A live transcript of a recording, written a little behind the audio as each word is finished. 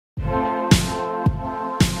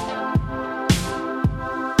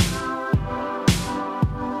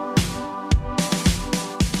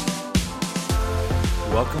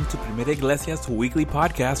Alameda Iglesia's weekly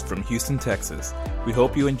podcast from Houston, Texas. We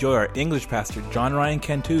hope you enjoy our English pastor, John Ryan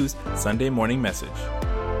Cantu's Sunday morning message.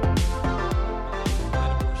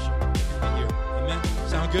 Amen.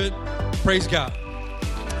 Sound good? Praise God.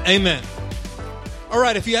 Amen. All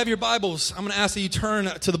right, if you have your Bibles, I'm going to ask that you turn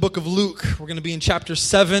to the book of Luke. We're going to be in chapter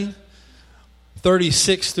 7,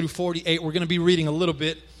 36 through 48. We're going to be reading a little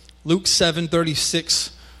bit. Luke 7,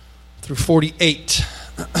 36 through 48.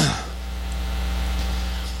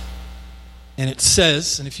 And it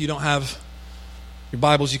says, and if you don't have your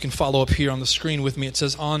Bibles, you can follow up here on the screen with me. It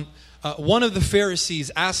says, one of the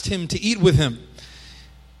Pharisees asked him to eat with him.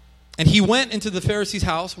 And he went into the Pharisee's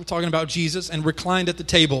house, we're talking about Jesus, and reclined at the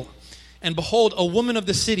table. And behold, a woman of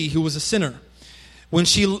the city who was a sinner, when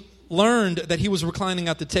she learned that he was reclining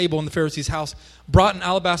at the table in the Pharisee's house, brought an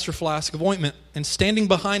alabaster flask of ointment. And standing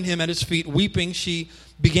behind him at his feet, weeping, she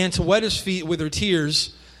began to wet his feet with her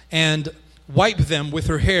tears and wipe them with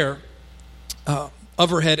her hair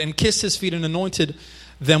of her head, and kissed his feet and anointed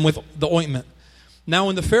them with the ointment. Now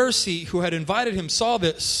when the Pharisee who had invited him saw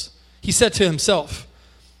this, he said to himself,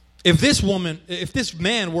 if this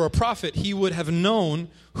man were a prophet, he would have known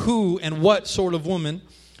who and what sort of woman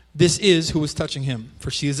this is who is touching him,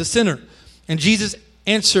 for she is a sinner. And Jesus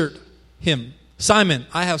answered him, Simon,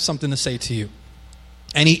 I have something to say to you.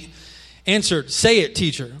 And he answered, say it,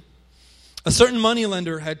 teacher. A certain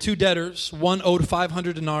moneylender had two debtors. One owed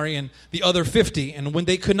 500 denarii and the other 50. And when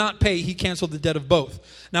they could not pay, he canceled the debt of both.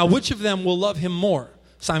 Now, which of them will love him more?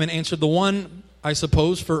 Simon answered, the one, I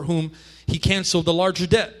suppose, for whom he canceled the larger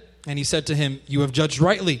debt. And he said to him, you have judged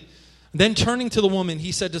rightly. Then turning to the woman,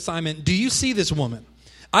 he said to Simon, do you see this woman?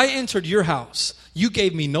 I entered your house. You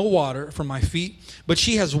gave me no water for my feet, but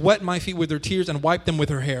she has wet my feet with her tears and wiped them with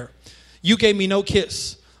her hair. You gave me no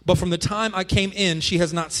kiss, but from the time I came in, she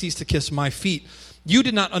has not ceased to kiss my feet. You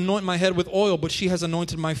did not anoint my head with oil, but she has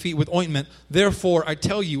anointed my feet with ointment. Therefore, I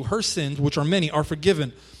tell you, her sins, which are many, are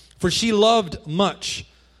forgiven. For she loved much,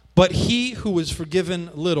 but he who is forgiven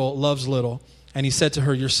little loves little. And he said to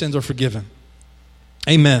her, your sins are forgiven.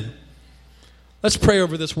 Amen. Let's pray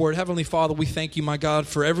over this word. Heavenly Father, we thank you, my God,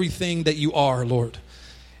 for everything that you are, Lord.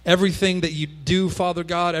 Everything that you do, Father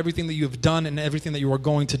God, everything that you have done and everything that you are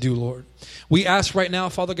going to do, Lord. We ask right now,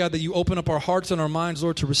 Father God, that you open up our hearts and our minds,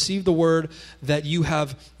 Lord, to receive the word that you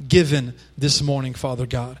have given this morning, Father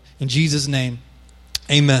God. In Jesus' name,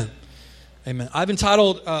 amen. Amen. I've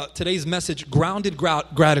entitled today's message, Grounded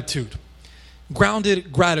Gratitude.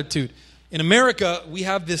 Grounded Gratitude. In America, we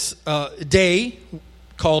have this day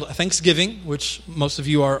called Thanksgiving, which most of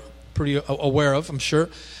you are pretty aware of, I'm sure.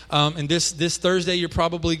 And this Thursday, you're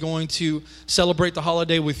probably going to celebrate the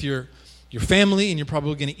holiday with your family, and you're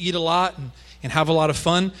probably going to eat a lot and have a lot of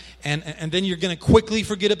fun. And then you're going to quickly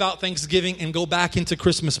forget about Thanksgiving and go back into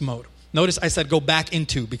Christmas mode. Notice I said go back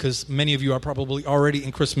into, because many of you are probably already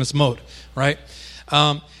in Christmas mode, right?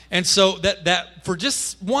 And so that for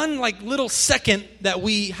just one little second that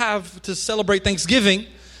we have to celebrate Thanksgiving,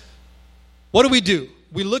 what do?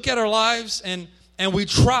 We look at our lives and we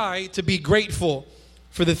try to be grateful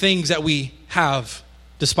for the things that we have,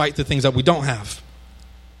 despite the things that we don't have.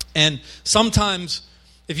 And sometimes,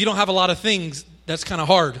 if you don't have a lot of things, that's kind of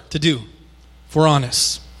hard to do, if we're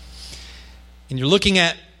honest. And you're looking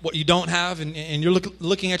at what you don't have, and you're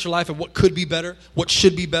looking at your life at what could be better, what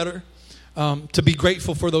should be better, to be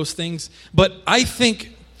grateful for those things. But I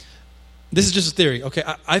think, this is just a theory, okay?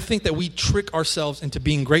 I think that we trick ourselves into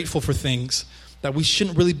being grateful for things that we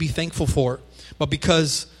shouldn't really be thankful for, but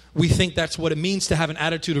because we think that's what it means to have an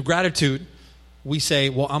attitude of gratitude, we say,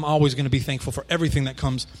 well, I'm always going to be thankful for everything that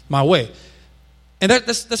comes my way. And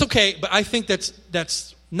that's okay, but I think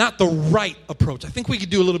that's not the right approach. I think we could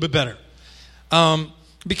do a little bit better.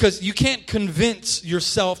 Because you can't convince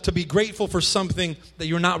yourself to be grateful for something that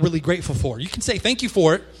you're not really grateful for. You can say thank you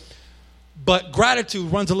for it, but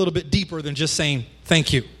gratitude runs a little bit deeper than just saying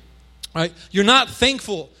thank you. Right? You're not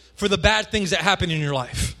thankful for the bad things that happen in your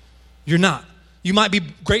life. You're not. You might be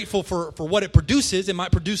grateful for what it produces. It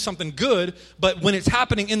might produce something good, but when it's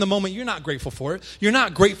happening in the moment, you're not grateful for it. You're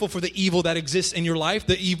not grateful for the evil that exists in your life,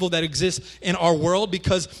 the evil that exists in our world,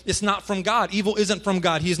 because it's not from God. Evil isn't from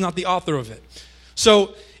God. He is not the author of it.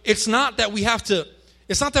 So it's not that we have to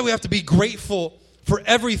be grateful for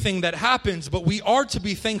everything that happens, but we are to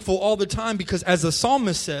be thankful all the time, because as the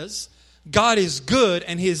psalmist says, God is good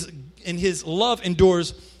and his love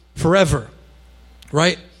endures forever.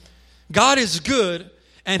 Right? God is good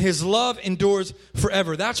and his love endures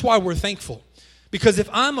forever. That's why we're thankful. Because if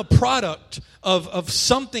I'm a product of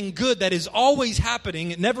something good that is always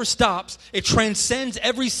happening, it never stops, it transcends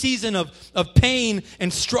every season of pain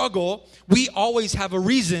and struggle, we always have a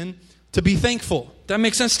reason to be thankful. That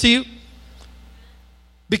makes sense to you?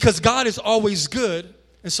 Because God is always good,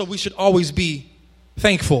 and so we should always be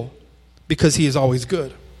thankful because he is always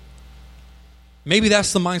good. Maybe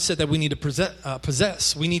that's the mindset that we need to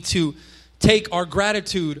possess. We need to take our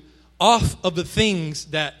gratitude off of the things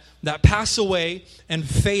that pass away and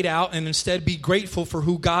fade out, and instead be grateful for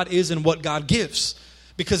who God is and what God gives.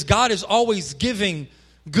 Because God is always giving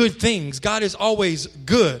good things. God is always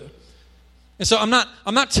good. And so I'm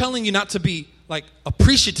not telling you not to be like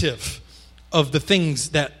appreciative of the things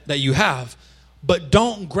that you have, but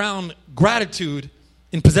don't ground gratitude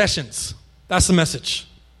in possessions. That's the message.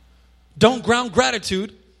 Don't ground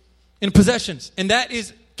gratitude in possessions. And that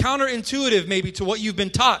is counterintuitive maybe to what you've been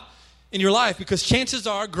taught in your life, because chances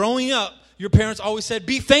are, growing up, your parents always said,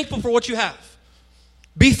 be thankful for what you have.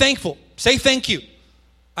 Be thankful. Say thank you.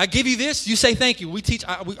 I give you this, you say thank you. We teach,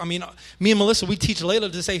 me and Melissa, we teach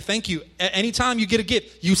Layla to say thank you. Anytime you get a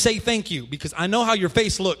gift, you say thank you, because I know how your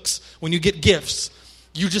face looks when you get gifts.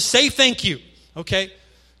 You just say thank you, okay?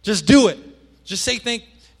 Just do it. Just say thank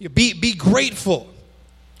you. Be grateful,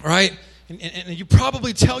 all right? And you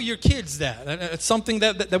probably tell your kids that. It's something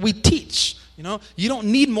that we teach, you know? You don't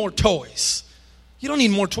need more toys. You don't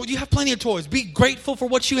need more toys. You have plenty of toys. Be grateful for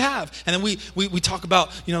what you have. And then we talk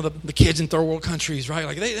about, you know, the kids in third world countries, right?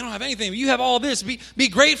 Like they don't have anything. You have all this. Be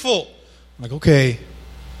grateful. I'm like, okay.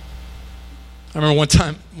 I remember one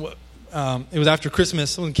time, it was after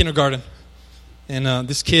Christmas. I was in kindergarten. And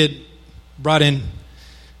this kid brought in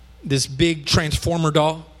this big Transformer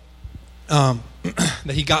doll that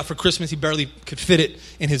he got for Christmas. He barely could fit it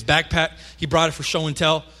in his backpack. He brought it for show and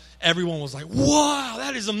tell. Everyone was like, wow,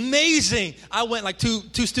 that is amazing. I went like two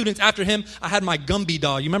students after him. I had my Gumby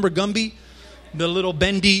doll. You remember Gumby? The little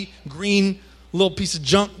bendy, green, little piece of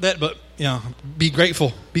junk. But be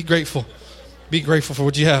grateful. Be grateful. Be grateful for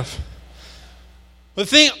what you have.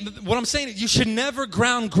 But what I'm saying is you should never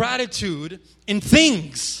ground gratitude in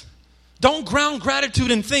things. Don't ground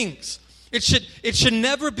gratitude in things. It should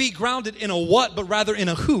never be grounded in a what, but rather in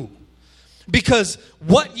a who. Because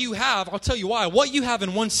what you have, I'll tell you why, what you have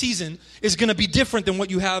in one season is going to be different than what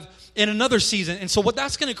you have in another season. And so what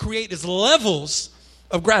that's going to create is levels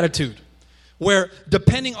of gratitude, where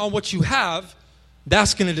depending on what you have,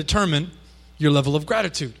 that's going to determine your level of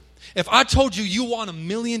gratitude. If I told you you want $1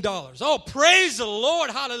 million, oh, praise the Lord,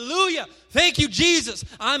 hallelujah. Thank you, Jesus.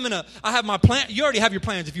 I have my plan. You already have your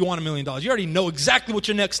plans if you want $1 million. You already know exactly what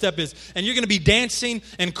your next step is. And you're going to be dancing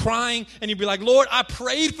and crying. And you'll be like, Lord, I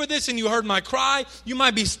prayed for this and you heard my cry. You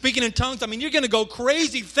might be speaking in tongues. I mean, you're going to go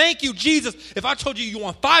crazy. Thank you, Jesus. If I told you you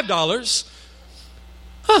want $5,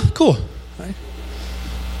 cool. Right.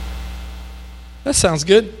 That sounds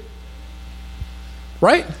good.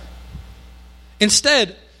 Right?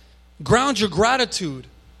 Instead, ground your gratitude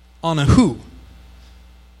on a who.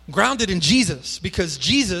 Ground it in Jesus, because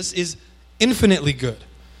Jesus is infinitely good.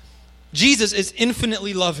 Jesus is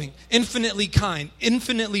infinitely loving, infinitely kind,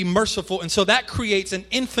 infinitely merciful, and so that creates an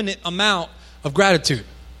infinite amount of gratitude.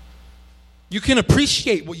 You can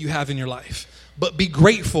appreciate what you have in your life, but be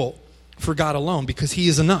grateful for God alone, because He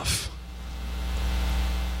is enough.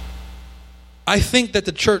 I think that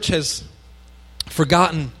the church has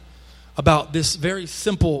forgotten about this very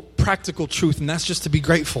simple, practical truth, and that's just to be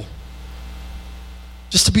grateful.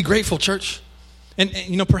 Just to be grateful, church. And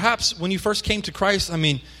you know, perhaps when you first came to Christ, I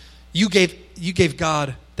mean, you gave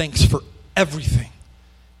God thanks for everything.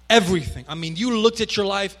 Everything. I mean, you looked at your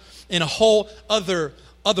life in a whole other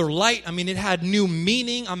light. I mean, it had new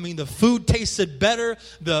meaning. I mean, the food tasted better.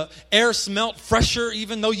 The air smelled fresher,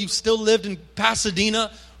 even though you still lived in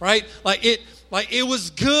Pasadena, right? Like it was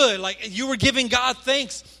good. Like you were giving God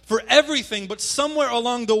thanks for everything. But somewhere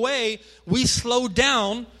along the way, we slowed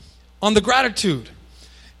down on the gratitude.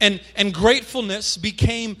 And gratefulness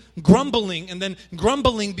became grumbling, and then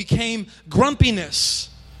grumbling became grumpiness.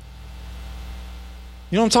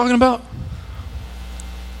 You know what I'm talking about?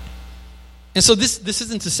 And so this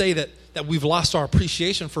isn't to say that we've lost our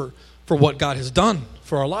appreciation for what God has done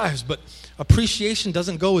for our lives, but appreciation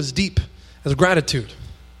doesn't go as deep as gratitude.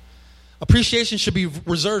 Appreciation should be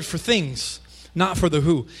reserved for things, not for the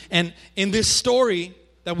who. And in this story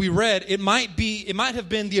that we read, it might have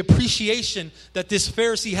been the appreciation that this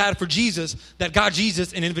Pharisee had for Jesus that got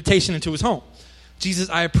Jesus an invitation into his home. Jesus,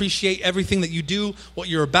 I appreciate everything that you do, what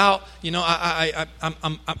you're about. You know, I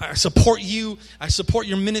support you. I support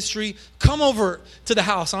your ministry. Come over to the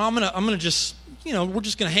house, and I'm gonna just, you know, we're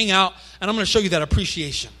just gonna hang out, and I'm gonna show you that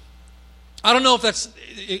appreciation. I don't know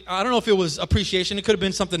if it was appreciation. It could have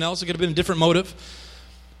been something else. It could have been a different motive,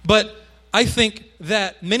 but I think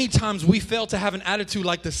that many times we fail to have an attitude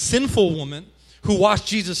like the sinful woman who washed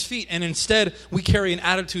Jesus' feet, and instead we carry an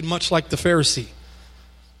attitude much like the Pharisee.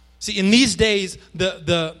 See, in these days,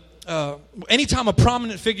 anytime a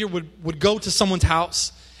prominent figure would go to someone's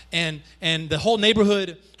house and the whole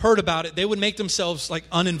neighborhood heard about it, they would make themselves like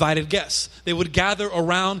uninvited guests. They would gather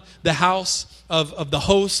around the house of the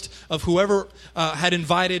host, of whoever had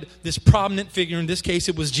invited this prominent figure. In this case,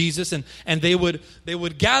 it was Jesus, and they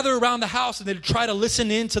would gather around the house and they'd try to listen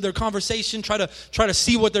in to their conversation, try to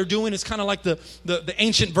see what they're doing. It's kind of like the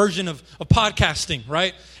ancient version of podcasting,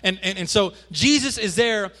 right? And so Jesus is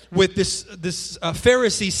there with this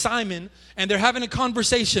Pharisee, Simon, and they're having a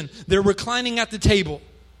conversation. They're reclining at the table,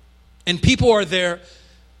 and people are there,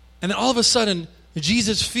 and then all of a sudden,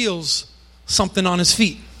 Jesus feels something on his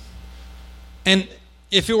feet. And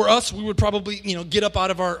if it were us, we would probably, get up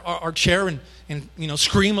out of our chair and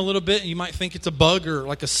scream a little bit. You might think it's a bug or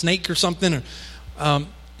like a snake or something. Or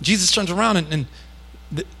Jesus turns around and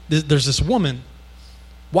there's this woman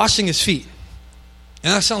washing his feet.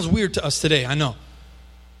 And that sounds weird to us today, I know.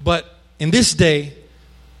 But in this day,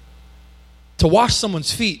 to wash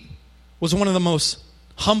someone's feet was one of the most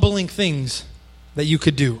humbling things that you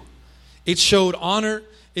could do. It showed honor.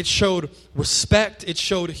 It showed respect, it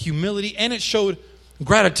showed humility, and it showed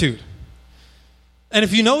gratitude. And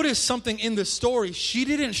if you notice something in this story, she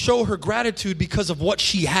didn't show her gratitude because of what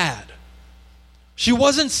she had. She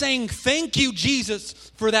wasn't saying, thank you, Jesus,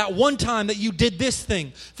 for that one time that you did this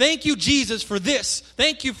thing. Thank you, Jesus, for this.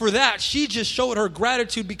 Thank you for that. She just showed her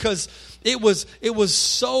gratitude because it was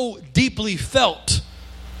so deeply felt.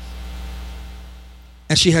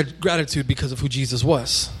 And she had gratitude because of who Jesus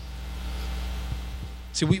was.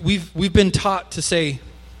 See, we've been taught to say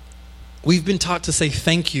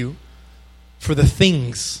thank you for the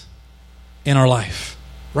things in our life,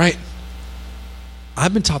 right?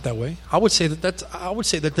 I've been taught that way. I would say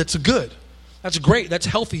that's good. That's great. That's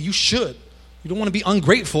healthy. You should. You don't want to be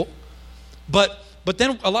ungrateful. But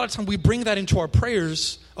then a lot of times we bring that into our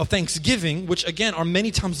prayers of thanksgiving, which again are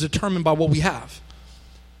many times determined by what we have.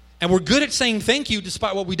 And we're good at saying thank you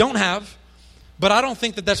despite what we don't have. But I don't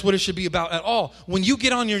think that that's what it should be about at all. When you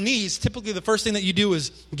get on your knees, typically the first thing that you do is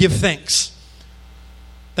give thanks.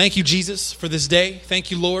 Thank you, Jesus, for this day. Thank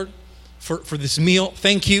you, Lord, for this meal.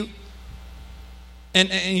 Thank you. And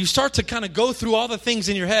you start to kind of go through all the things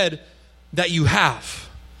in your head that you have.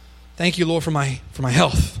 Thank you, Lord, for my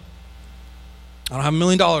health. I don't have $1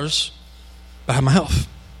 million, but I have my health.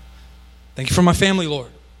 Thank you for my family, Lord.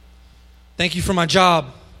 Thank you for my job.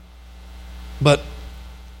 But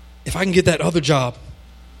if I can get that other job,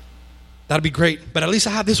 that'd be great. But at least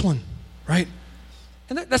I have this one, right?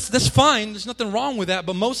 And that's fine. There's nothing wrong with that.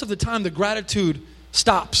 But most of the time, the gratitude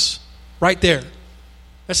stops right there.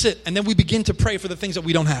 That's it. And then we begin to pray for the things that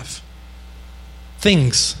we don't have.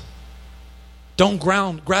 Things. Don't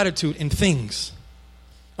ground gratitude in things.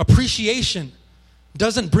 Appreciation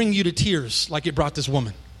doesn't bring you to tears like it brought this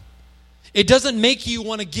woman. It doesn't make you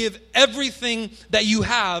want to give everything that you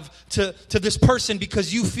have to this person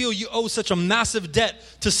because you feel you owe such a massive debt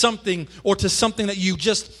to something or to something that you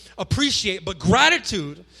just appreciate. But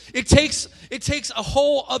gratitude, it takes a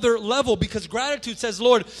whole other level, because gratitude says,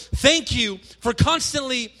 Lord, thank you for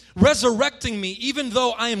constantly resurrecting me even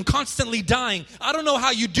though I am constantly dying. I don't know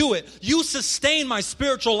how you do it. You sustain my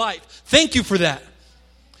spiritual life. Thank you for that.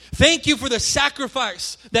 Thank you for the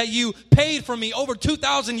sacrifice that you paid for me over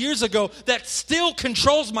 2,000 years ago that still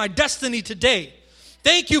controls my destiny today.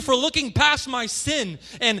 Thank you for looking past my sin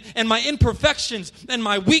and my imperfections and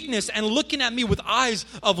my weakness and looking at me with eyes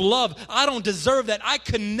of love. I don't deserve that. I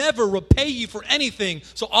could never repay you for anything,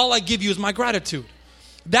 so all I give you is my gratitude.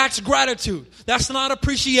 That's gratitude. That's not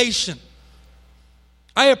appreciation.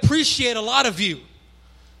 I appreciate a lot of you.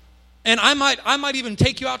 And I might even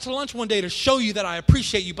take you out to lunch one day to show you that I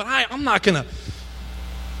appreciate you, but I'm not going to,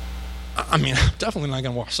 I'm definitely not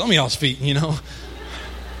going to wash some of y'all's feet,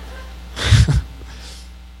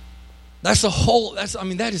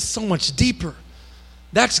 That is so much deeper.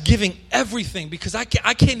 That's giving everything, because I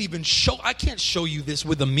can't show you this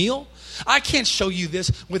with a meal. I can't show you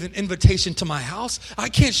this with an invitation to my house. I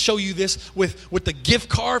can't show you this with the gift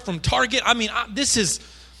card from Target. This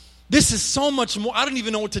is so much more. I don't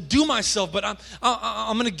even know what to do myself, but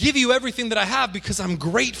I'm going to give you everything that I have because I'm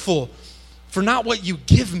grateful for not what you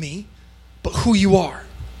give me, but who you are.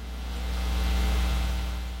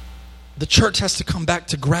 The church has to come back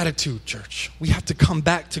to gratitude, church. We have to come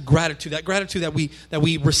back to gratitude. That gratitude that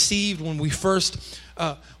we received when we first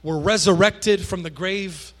were resurrected from the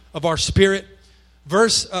grave of our spirit.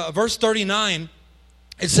 Verse 39,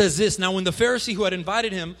 it says this: Now when the Pharisee who had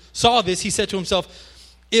invited him saw this, he said to himself,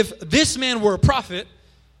 if this man were a prophet,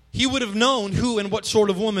 he would have known who and what sort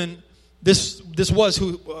of woman this was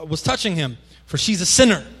who was touching him, for she's a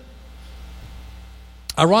sinner.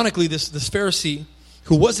 Ironically, this Pharisee,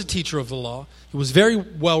 who was a teacher of the law, he was very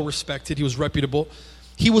well respected, he was reputable,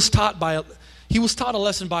 he was taught a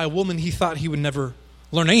lesson by a woman he thought he would never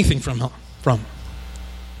learn anything from. And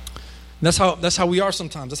that's how we are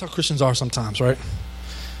sometimes. That's how Christians are sometimes, right?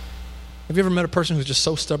 Have you ever met a person who's just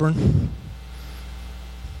so stubborn?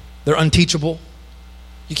 They're unteachable.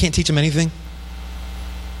 You can't teach them anything.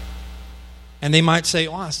 And they might say,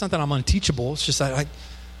 "Oh, it's not that I'm unteachable. It's just that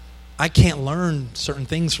I can't learn certain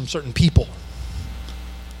things from certain people.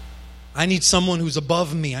 I need someone who's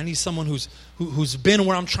above me. I need someone who's been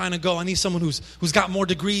where I'm trying to go. I need someone who's got more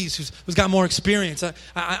degrees, who's got more experience.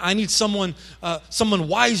 I need someone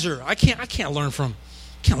wiser. I can't learn from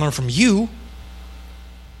you."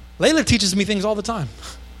 Layla teaches me things all the time.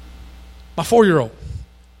 My 4-year-old.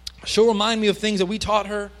 She'll remind me of things that we taught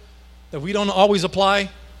her that we don't always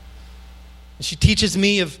apply. And she teaches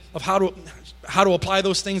me of how to apply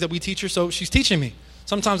those things that we teach her. So she's teaching me.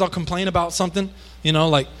 Sometimes I'll complain about something,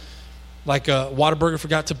 like Whataburger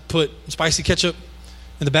forgot to put spicy ketchup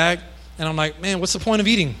in the bag. And I'm like, man, what's the point of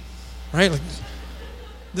eating? Right? Like,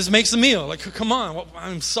 this makes a meal. Like, come on.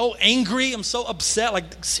 I'm so angry. I'm so upset.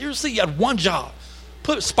 Like, seriously, you had one job.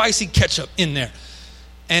 Put spicy ketchup in there.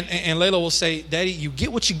 And Layla will say, "Daddy, you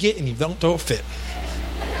get what you get and you don't throw a fit."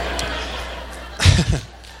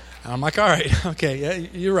 I'm like, all right, okay, yeah,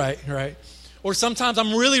 you're right. Or sometimes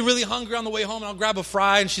I'm really, really hungry on the way home and I'll grab a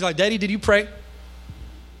fry and she's like, "Daddy, did you pray?"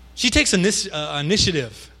 She takes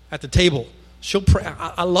initiative at the table. She'll pray.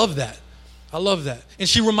 I love that. And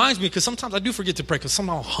she reminds me, because sometimes I do forget to pray because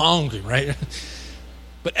somehow I'm hungry, right?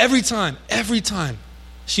 But every time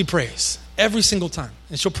she prays, every single time.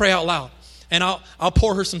 And she'll pray out loud. And I'll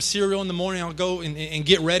pour her some cereal in the morning. I'll go and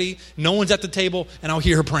get ready. No one's at the table and I'll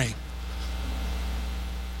hear her praying.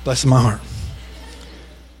 Bless my heart.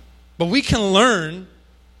 But we can learn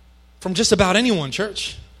from just about anyone,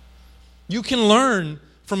 church. You can learn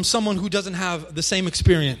from someone who doesn't have the same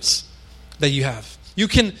experience that you have. You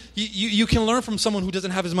can learn from someone who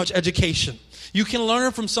doesn't have as much education. You can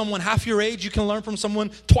learn from someone half your age. You can learn from someone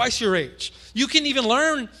twice your age. You can even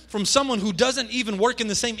learn from someone who doesn't even work in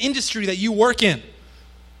the same industry that you work in.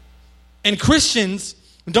 And Christians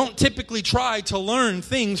don't typically try to learn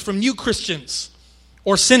things from new Christians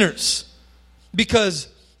or sinners, because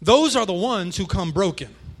those are the ones who come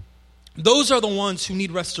broken. Those are the ones who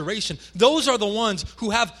need restoration. Those are the ones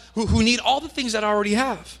who need all the things that I already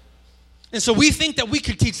have. And so we think that we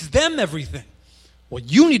could teach them everything. Well,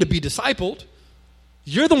 you need to be discipled.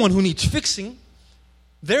 You're the one who needs fixing.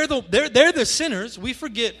 They're the sinners. We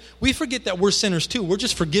forget that we're sinners too. We're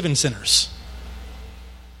just forgiven sinners.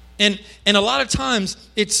 And a lot of times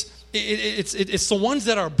it's the ones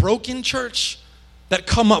that are broken, church, that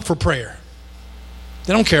come up for prayer.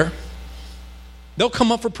 They don't care. They'll come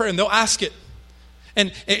up for prayer and they'll ask it.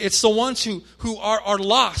 And it's the ones who are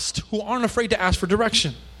lost, who aren't afraid to ask for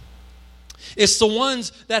direction. It's the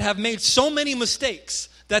ones that have made so many mistakes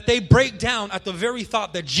that they break down at the very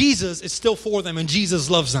thought that Jesus is still for them and Jesus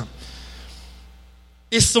loves them.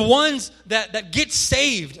 It's the ones that get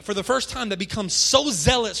saved for the first time that become so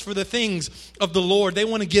zealous for the things of the Lord. They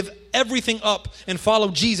want to give everything up and follow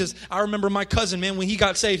Jesus. I remember my cousin, man, when he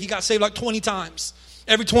got saved like 20 times.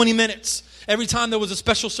 Every 20 minutes. Every time there was a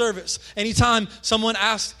special service. Anytime someone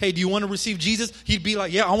asked, "Hey, do you want to receive Jesus?" He'd be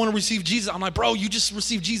like, "Yeah, I want to receive Jesus." I'm like, "Bro, you just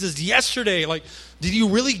received Jesus yesterday. Like, did you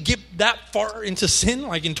really get that far into sin?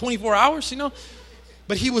 Like in 24 hours,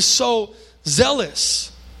 But he was so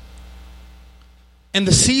zealous. And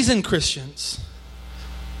the seasoned Christians,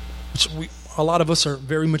 which a lot of us are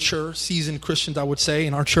very mature, seasoned Christians, I would say,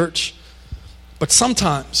 in our church. But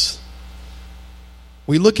sometimes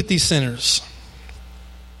we look at these sinners,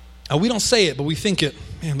 and we don't say it, but we think it.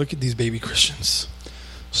 Man, look at these baby Christians.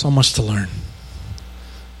 So much to learn.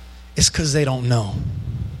 It's because they don't know.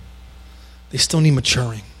 They still need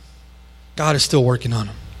maturing. God is still working on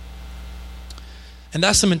them. And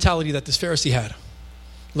that's the mentality that this Pharisee had,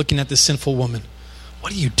 looking at this sinful woman.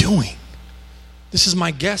 What are you doing? This is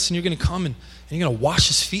my guest, and you're going to come and you're going to wash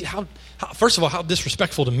his feet. How first of all, how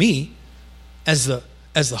disrespectful to me as the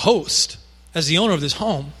host, as the owner of this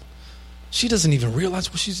home. She doesn't even realize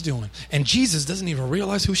what she's doing. And Jesus doesn't even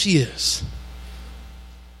realize who she is.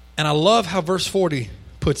 And I love how verse 40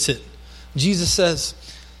 puts it. Jesus says,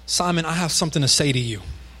 "Simon, I have something to say to you."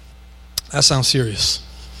 That sounds serious.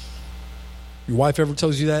 Your wife ever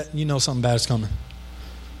tells you that, you know something bad is coming.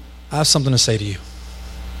 I have something to say to you.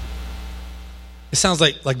 It sounds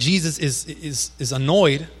like Jesus is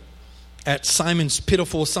annoyed at Simon's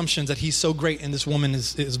pitiful assumptions that he's so great and this woman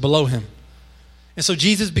is below him. And so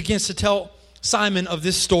Jesus begins to tell Simon of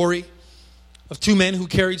this story of two men who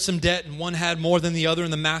carried some debt, and one had more than the other,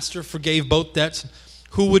 and the master forgave both debts.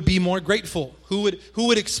 Who would be more grateful? Who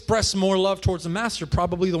would express more love towards the master?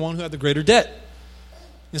 Probably the one who had the greater debt.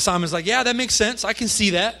 And Simon's like, yeah, that makes sense. I can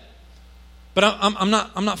see that. But I'm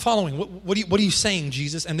not following. What are you saying,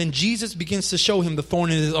 Jesus? And then Jesus begins to show him the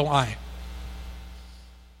thorn in his own eye.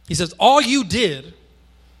 He says, all you did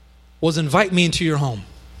was invite me into your home.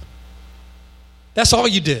 That's all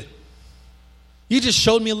you did. You just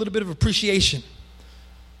showed me a little bit of appreciation.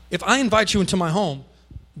 If I invite you into my home,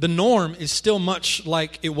 the norm is still much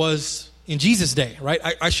like it was in Jesus' day, right?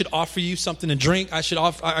 I should offer you something to drink. I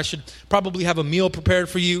should probably have a meal prepared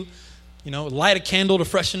for you. Light a candle to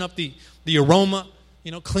freshen up the aroma.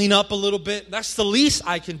 Clean up a little bit. That's the least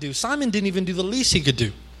I can do. Simon didn't even do the least he could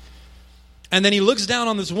do. And then he looks down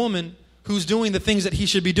on this woman who's doing the things that he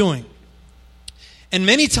should be doing. And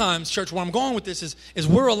many times, church, where I'm going with this is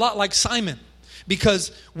we're a lot like Simon,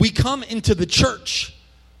 because we come into the church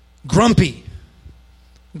grumpy,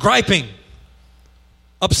 griping,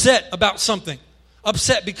 upset about something,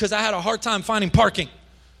 upset because I had a hard time finding parking,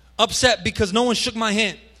 upset because no one shook my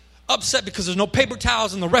hand, upset because there's no paper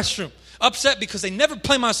towels in the restroom, upset because they never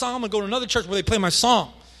play my song. I'm going to go to another church where they play my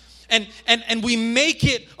song. And we make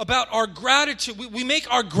it about our gratitude. We make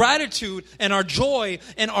our gratitude and our joy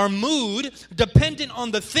and our mood dependent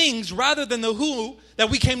on the things rather than the who that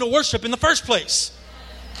we came to worship in the first place.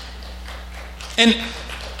 And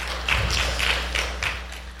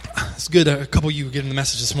it's good a couple of you are getting the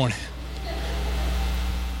message this morning.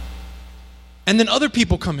 And then other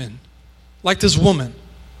people come in, like this woman.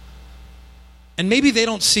 And maybe they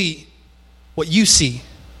don't see what you see.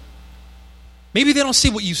 Maybe they don't see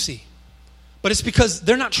what you see. But it's because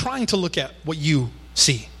they're not trying to look at what you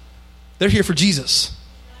see. They're here for Jesus.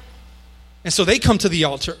 And so they come to the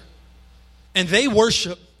altar and they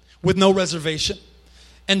worship with no reservation.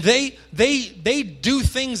 And they do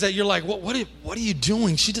things that you're like, what are you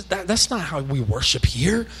doing? That's not how we worship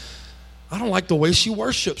here. I don't like the way she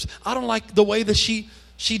worships. I don't like the way that she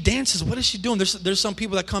dances. What is she doing? There's some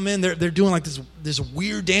people that come in, they're doing like this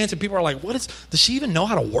weird dance, and people are like, does she even know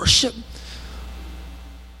how to worship?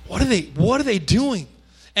 What are they doing?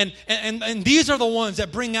 And these are the ones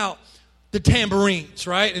that bring out the tambourines,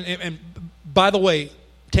 right? And by the way,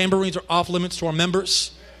 tambourines are off limits to our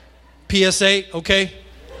members. PSA, okay?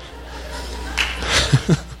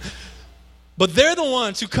 But they're the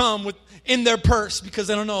ones who come in their purse because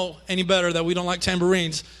they don't know any better that we don't like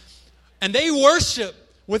tambourines. And they worship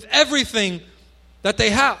with everything that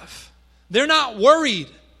they have. They're not worried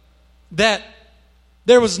that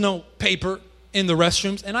there was no paper in the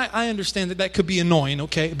restrooms. And I understand that could be annoying,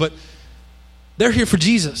 okay? But they're here for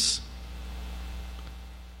Jesus.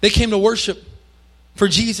 They came to worship for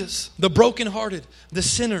Jesus, the brokenhearted, the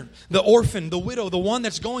sinner, the orphan, the widow, the one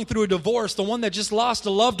that's going through a divorce, the one that just lost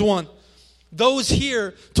a loved one. Those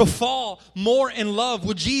here to fall more in love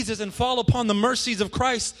with Jesus and fall upon the mercies of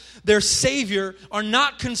Christ, their Savior, are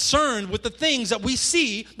not concerned with the things that we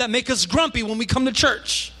see that make us grumpy when we come to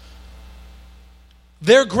church.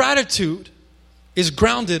 Their gratitude is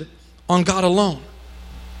grounded on God alone.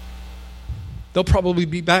 They'll probably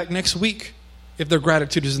be back next week if their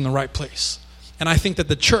gratitude is in the right place. And I think that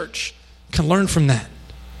the church can learn from that.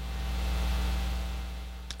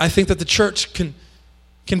 I think that the church can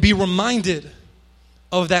be reminded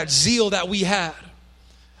of that zeal that we had,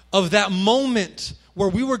 of that moment where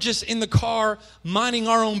we were just in the car minding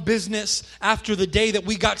our own business after the day that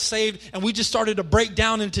we got saved, and we just started to break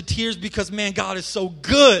down into tears because, man, God is so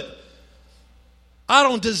good. I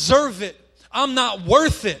don't deserve it. I'm not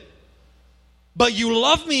worth it. But you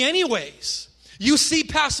love me anyways. You see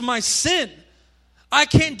past my sin. I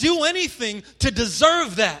can't do anything to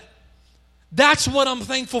deserve that. That's what I'm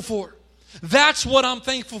thankful for. That's what I'm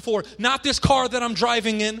thankful for. Not this car that I'm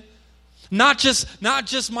driving in. Not just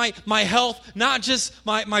my health. Not just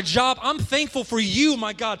my job. I'm thankful for you,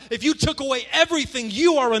 my God. If you took away everything,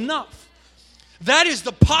 you are enough. That is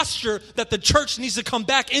the posture that the church needs to come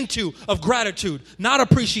back into, of gratitude, not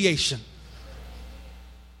appreciation.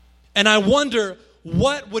 And I wonder,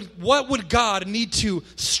 what would God need to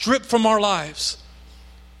strip from our lives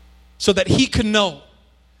so that He can know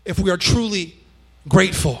if we are truly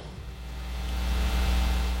grateful?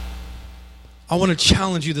 I want to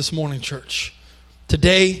challenge you this morning, church,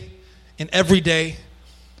 today and every day,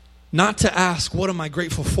 not to ask, what am I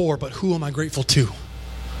grateful for, but who am I grateful to?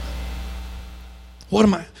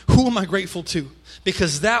 Who am I grateful to?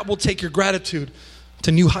 Because that will take your gratitude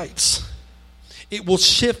to new heights. it will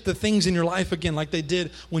shift the things in your life again like they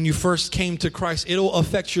did when you first came to Christ. It'll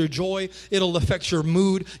affect your joy. It'll affect your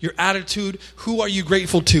mood, your attitude. Who are you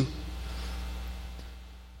grateful to?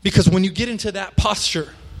 Because when you get into that posture,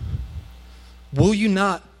 will you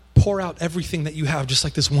not pour out everything that you have just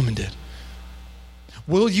like this woman did?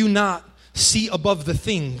 Will you not see above the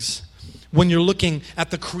things when you're looking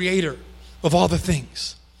at the creator of all the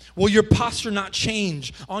things? Will your posture not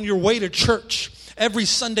change on your way to church every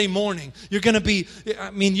Sunday morning? You're going to be,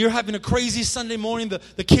 you're having a crazy Sunday morning.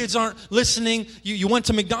 The kids aren't listening. You went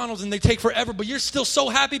to McDonald's and they take forever, but you're still so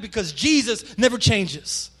happy because Jesus never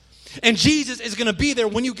changes. And Jesus is going to be there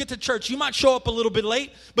when you get to church. You might show up a little bit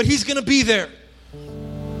late, but he's going to be there.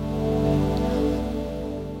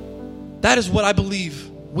 That is what I believe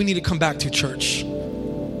we need to come back to, church.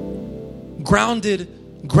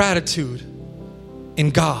 Grounded gratitude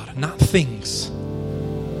in God, not things.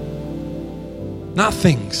 Not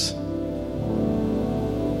things.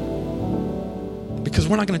 Because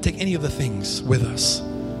we're not going to take any of the things with us.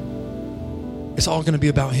 It's all going to be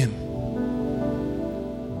about him.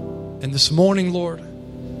 And this morning, Lord,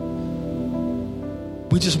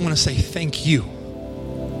 we just want to say thank you.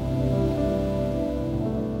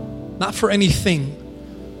 Not for anything,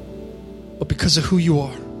 but because of who you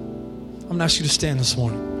are. I'm going to ask you to stand this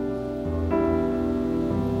morning.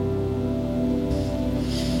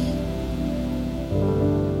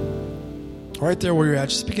 Right there where you're at,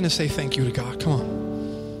 just begin to say thank you to God. Come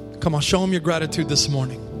on. Come on, show him your gratitude this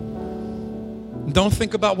morning. Don't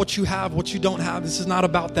think about what you have, what you don't have. This is not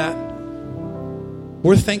about that.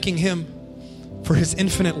 We're thanking him for his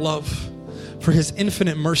infinite love, for his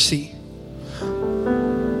infinite mercy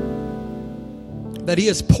that he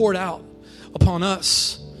has poured out upon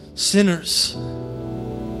us, sinners.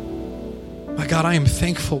 My God, I am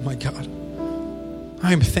thankful, my God.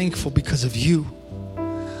 I am thankful because of you.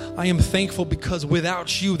 I am thankful because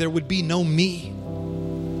without you, there would be no me.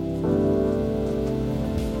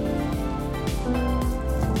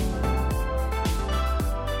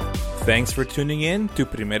 Thanks for tuning in to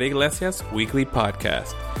Primera Iglesia's weekly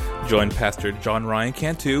podcast. Join Pastor John Ryan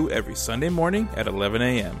Cantu every Sunday morning at 11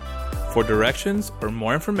 a.m. For directions or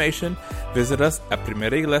more information, visit us at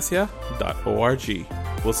primeraiglesia.org.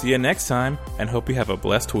 We'll see you next time and hope you have a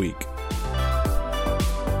blessed week.